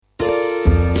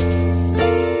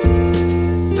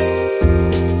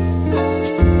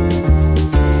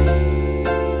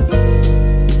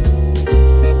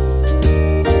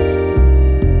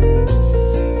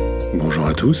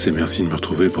tous et merci de me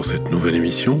retrouver pour cette nouvelle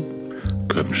émission.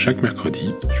 Comme chaque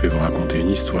mercredi, je vais vous raconter une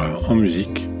histoire en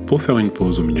musique pour faire une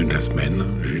pause au milieu de la semaine,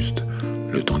 juste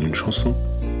le temps d'une chanson.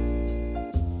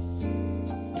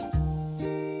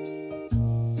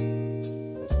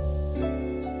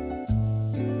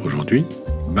 Aujourd'hui,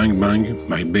 Bang Bang,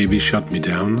 My Baby Shut Me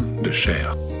Down de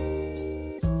Cher.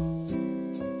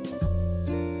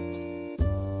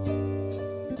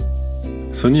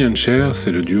 Sonny & Cher, c'est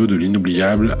le duo de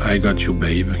l'inoubliable I Got You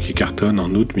Babe qui cartonne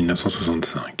en août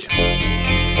 1965.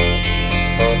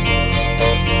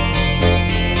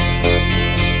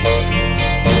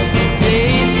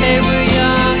 They say we're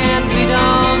young and we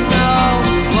don't know.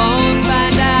 We won't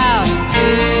find out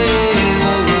till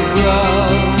we grow.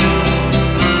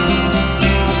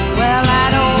 Well,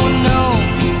 I don't know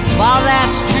if all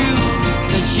that's true,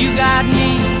 'cause you got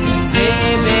me,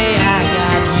 baby, I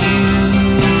got you.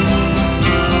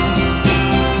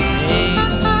 Hey,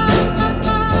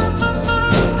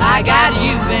 I got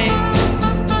you, babe.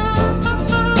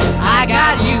 I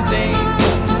got you, babe.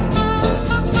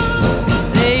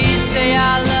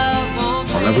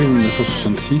 En avril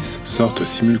 1966 sortent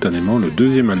simultanément le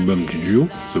deuxième album du duo,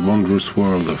 The Wondrous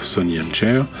World of Sonny &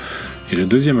 Cher, et le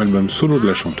deuxième album solo de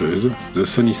la chanteuse, The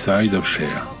Sunny Side of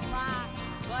Cher.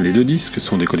 Les deux disques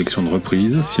sont des collections de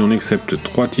reprises, si on accepte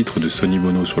 3 titres de Sonny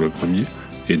Bono sur le premier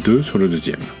et 2 sur le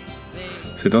deuxième.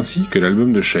 C'est ainsi que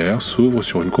l'album de Cher s'ouvre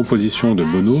sur une composition de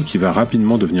Bono qui va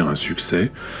rapidement devenir un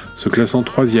succès, se classant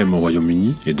 3e au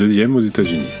Royaume-Uni et 2e aux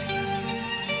États-Unis.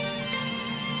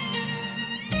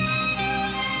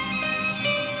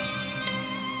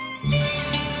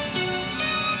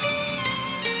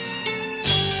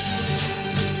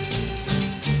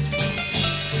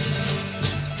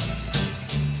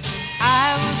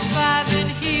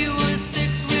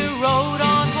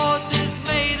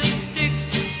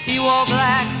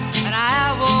 Black and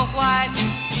I wore white,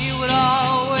 he would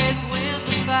always win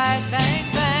the fight. Bang,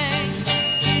 bang,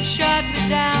 he shut me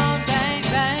down. Bang,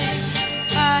 bang,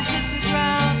 I hit the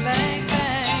ground. Bang,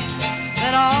 bang,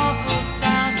 that awful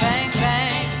sound. Bang,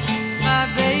 bang, my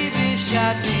baby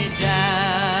shut me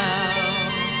down.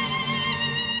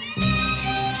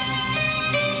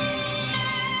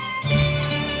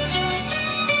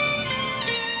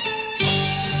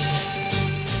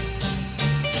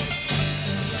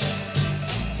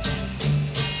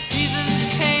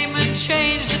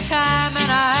 Changed the time and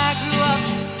I grew up,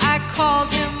 I called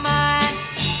him mine.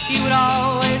 He would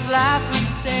always laugh and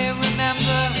say,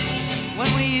 remember when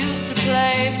we used to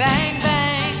play. Bang,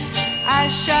 bang, I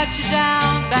shut you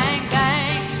down. Bang,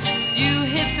 bang, you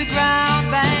hit the ground.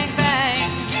 Bang,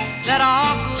 bang, that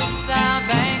awful sound.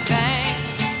 Bang, bang,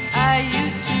 I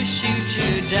used to shoot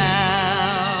you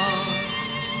down.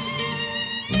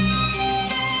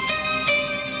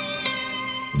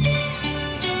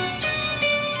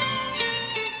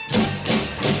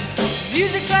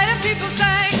 Music played and people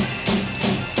sang,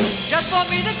 just for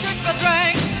me the trick was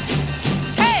rang.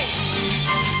 Hey,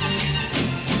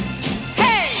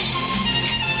 hey,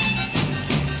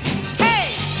 hey,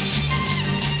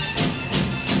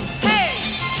 hey.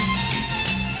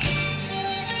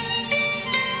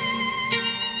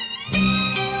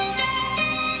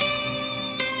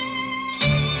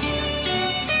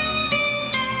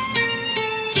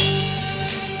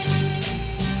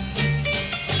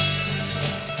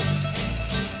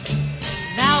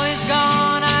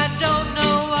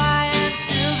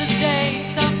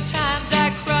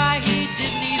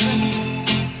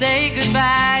 Say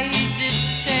goodbye, he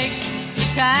didn't take the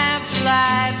time to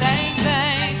lie. Bang,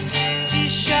 bang, he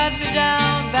shut me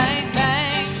down. Bang,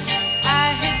 bang,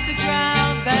 I hit the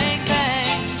ground. Bang,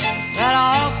 bang, that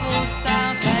awful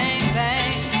sound. Bang,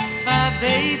 bang, my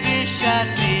baby shut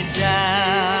me down.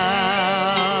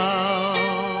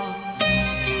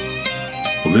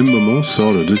 Au même moment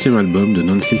sort le deuxième album de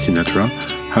Nancy Sinatra,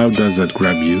 How Does That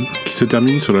Grab You, qui se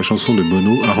termine sur la chanson de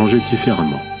Bono arrangée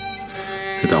différemment.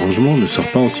 Cet arrangement ne sort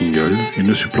pas en single et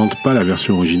ne supplante pas la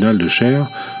version originale de Cher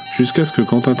jusqu'à ce que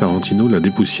Quentin Tarantino la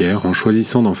dépoussière en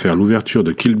choisissant d'en faire l'ouverture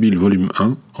de Kill Bill Volume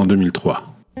 1 en 2003.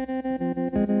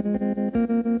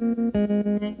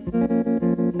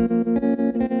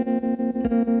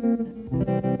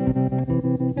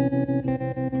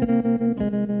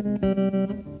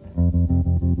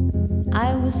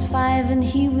 I was 5 and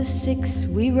he was 6.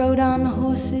 We rode on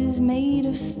horses made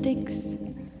of sticks.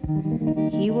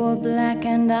 He wore black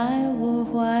and I wore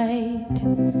white.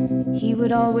 He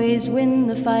would always win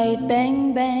the fight.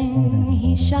 Bang, bang,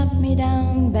 he shot me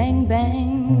down. Bang,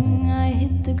 bang, I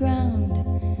hit the ground.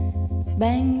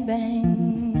 Bang,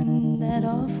 bang, that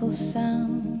awful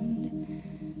sound.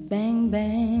 Bang,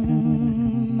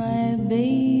 bang, my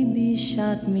baby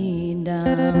shot me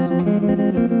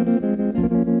down.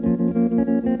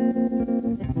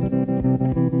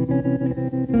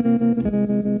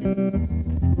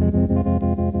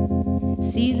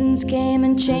 Seasons came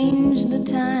and changed the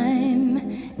time.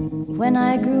 When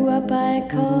I grew up, I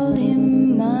called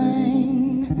him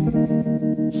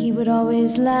mine. He would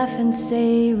always laugh and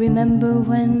say, remember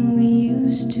when we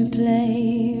used to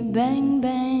play bang,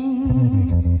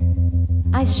 bang.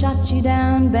 I shot you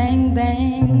down, bang,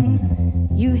 bang.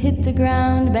 You hit the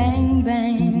ground, bang,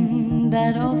 bang.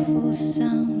 That awful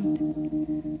sound,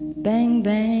 bang,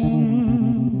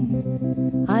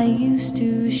 bang. I used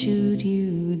to shoot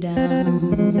you down.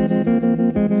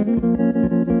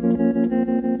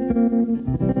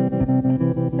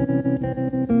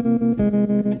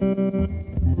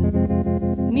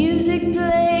 Music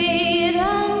played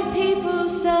and people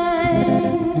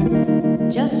sang.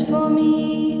 Just for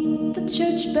me, the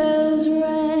church bells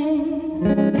rang.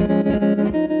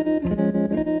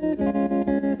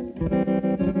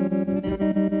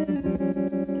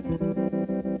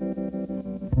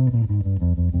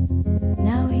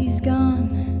 Now he's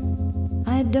gone,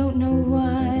 I don't know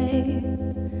why.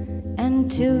 And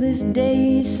till this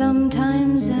day,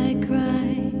 sometimes I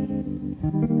cry.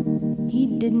 He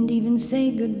didn't even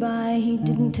say goodbye, he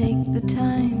didn't take the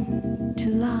time to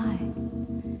lie.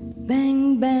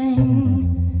 Bang,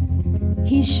 bang,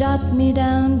 he shot me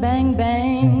down, bang,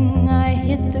 bang. I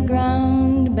hit the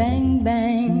ground, bang,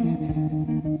 bang.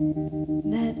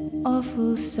 That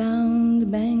awful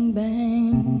sound, bang,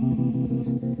 bang.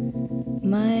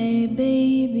 My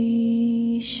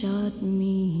baby shot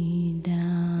me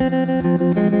down.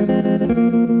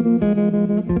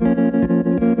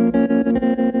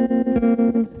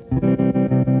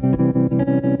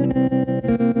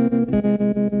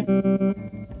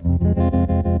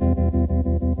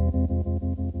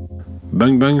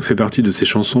 Bang Bang fait partie de ces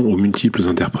chansons aux multiples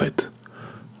interprètes.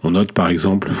 On note par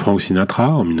exemple Frank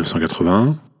Sinatra en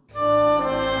 1981,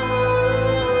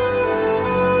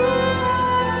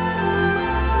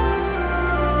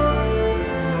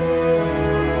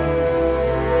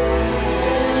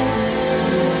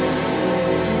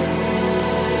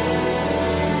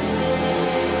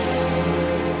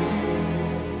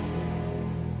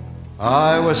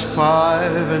 I was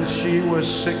 5 and she was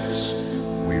 6.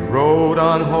 We rode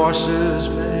on horses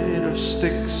made of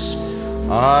sticks.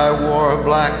 I wore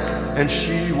black and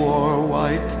she wore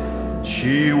white.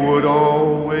 She would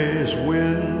always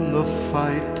win the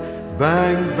fight.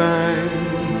 Bang, bang,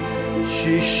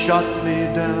 she shot me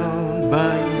down.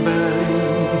 Bang,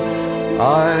 bang,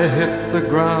 I hit the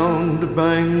ground.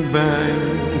 Bang, bang,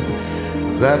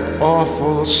 that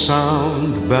awful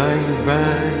sound. Bang,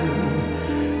 bang,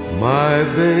 my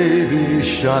baby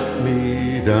shot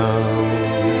me down.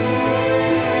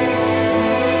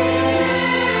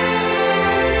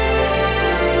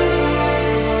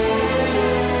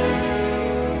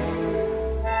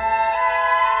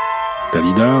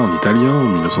 Dalida en italien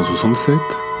en 1967,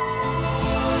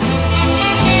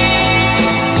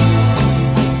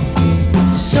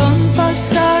 Son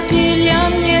passati gli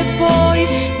anni e poi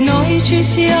noi ci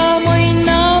siamo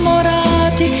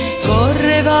innamorati,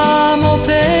 correvamo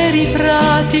per i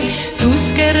prati, tu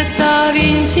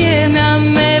scherzavi insieme a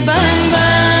me, bang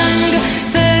bang,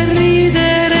 per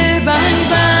ridere, bang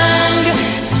bang,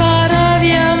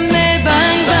 sparavi a me,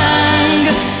 bang bang,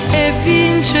 e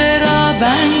vincerà,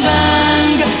 bang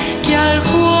bang, chi al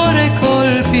cuore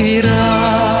colpirà.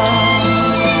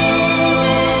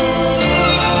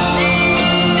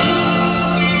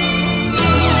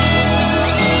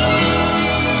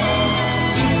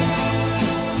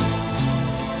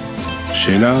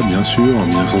 Sheila bien sûr en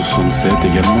 1967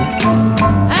 également.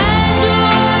 Un jour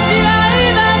tu as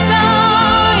eu 20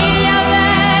 ans, il y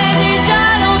avait déjà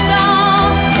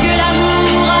longtemps que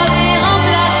l'amour avait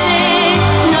remplacé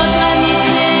notre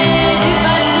amitié du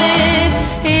passé.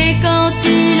 Et quand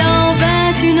il en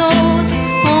vint une autre,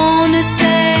 on ne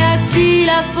sait à qui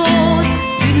la faute.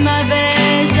 Tu ne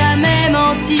m'avais jamais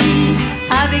menti,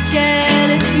 avec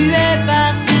elle tu es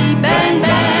parti, bang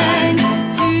bang,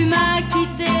 tu m'as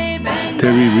quitté, bang.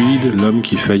 Terry Reid, l'homme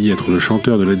qui faillit être le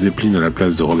chanteur de Led Zeppelin à la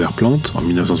place de Robert Plant en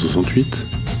 1968.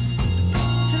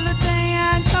 Till the day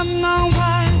I come on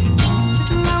by,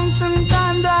 sit alone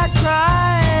sometimes I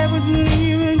cry, wouldn't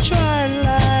even try to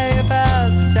lie about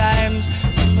the times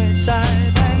we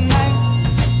sighed, bang bang,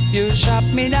 you shot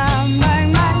me down,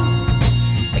 bang bang,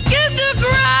 I get to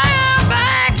cry,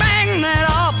 bang bang, that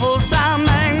awful sound,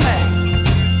 bang bang,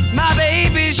 my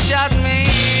baby shot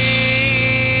me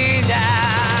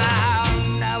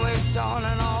down, now it's dawn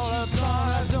and all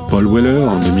apart. Paul Weller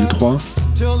en 2003.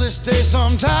 Till this day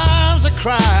sometimes I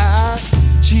cry.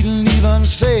 She didn't even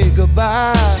say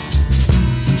goodbye.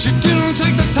 She didn't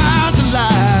take the time to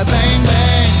lie. Bang,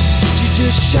 bang. She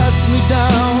just shut me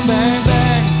down. Bang,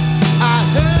 bang. I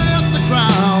hit the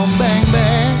ground. Bang,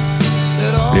 bang.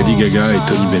 Lady Gaga et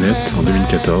Tony Bennett en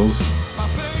 2014.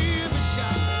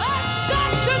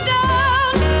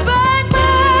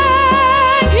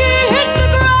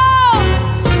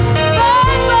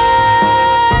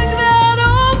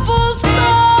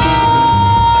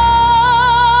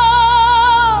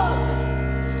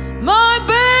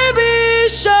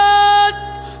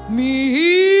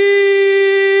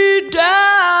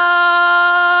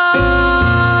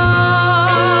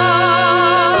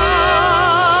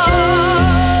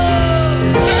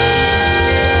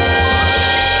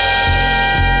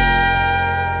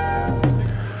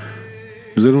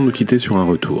 Nous allons nous quitter sur un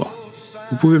retour.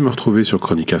 Vous pouvez me retrouver sur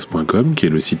chronicast.com, qui est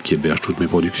le site qui héberge toutes mes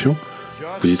productions.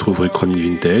 Vous y trouverez Chronique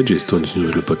Vintage et Stones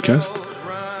News le podcast.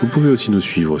 Vous pouvez aussi nous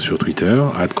suivre sur Twitter,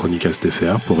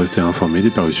 @chronicastfr, pour rester informé des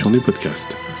parutions des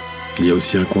podcasts. Il y a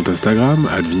aussi un compte Instagram,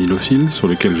 @vinylophile, sur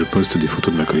lequel je poste des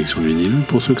photos de ma collection de vinyles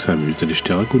pour ceux que ça amuse d'aller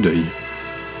jeter un coup d'œil.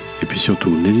 Et puis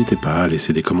surtout, n'hésitez pas à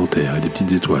laisser des commentaires et des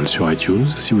petites étoiles sur iTunes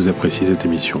si vous appréciez cette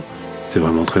émission. C'est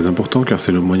vraiment très important car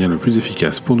c'est le moyen le plus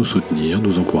efficace pour nous soutenir,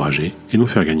 nous encourager et nous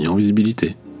faire gagner en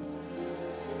visibilité.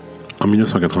 En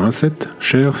 1987,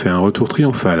 Cher fait un retour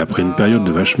triomphal après une période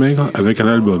de vache maigre avec un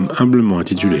album humblement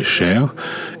intitulé Cher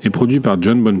et produit par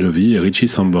John Bon Jovi et Richie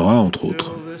Sambora entre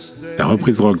autres. La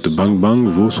reprise rock de Bang Bang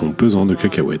vaut son pesant de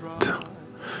cacahuètes.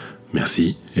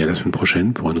 Merci et à la semaine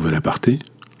prochaine pour un nouvel aparté,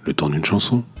 le temps d'une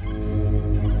chanson.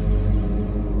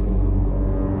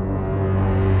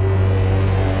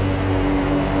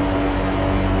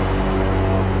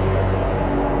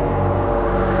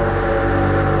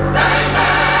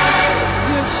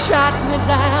 Shot me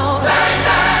down. Bang,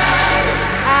 bang.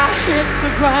 I hit the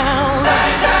ground.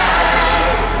 Bang,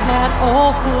 bang. That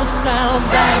awful sound.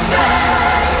 Bang,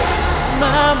 bang.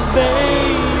 My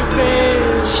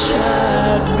baby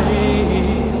shot me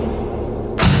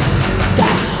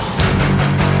down.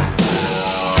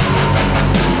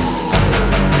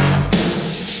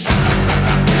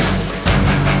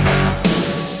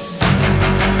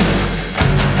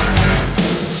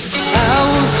 I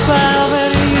was 5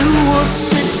 and you were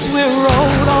 6. We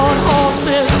rode on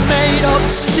horses made of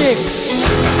sticks.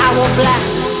 I was black,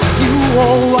 you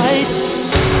were white.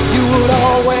 You would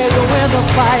always win the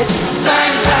fight.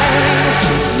 Bang,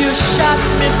 bang, you shot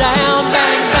me down.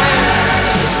 Bang, bang,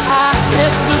 I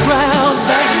hit the ground.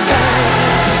 Bang, bang,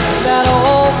 that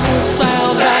awful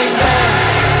sound. Bang, bang,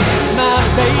 my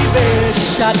baby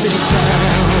shot me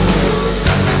down.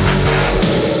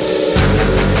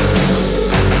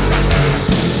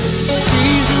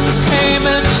 Seasons came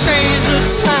and changed the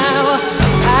time.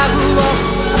 I grew up,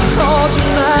 I called you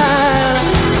mine.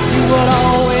 You would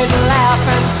always laugh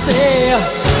and say,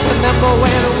 remember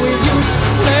when we used to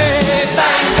play?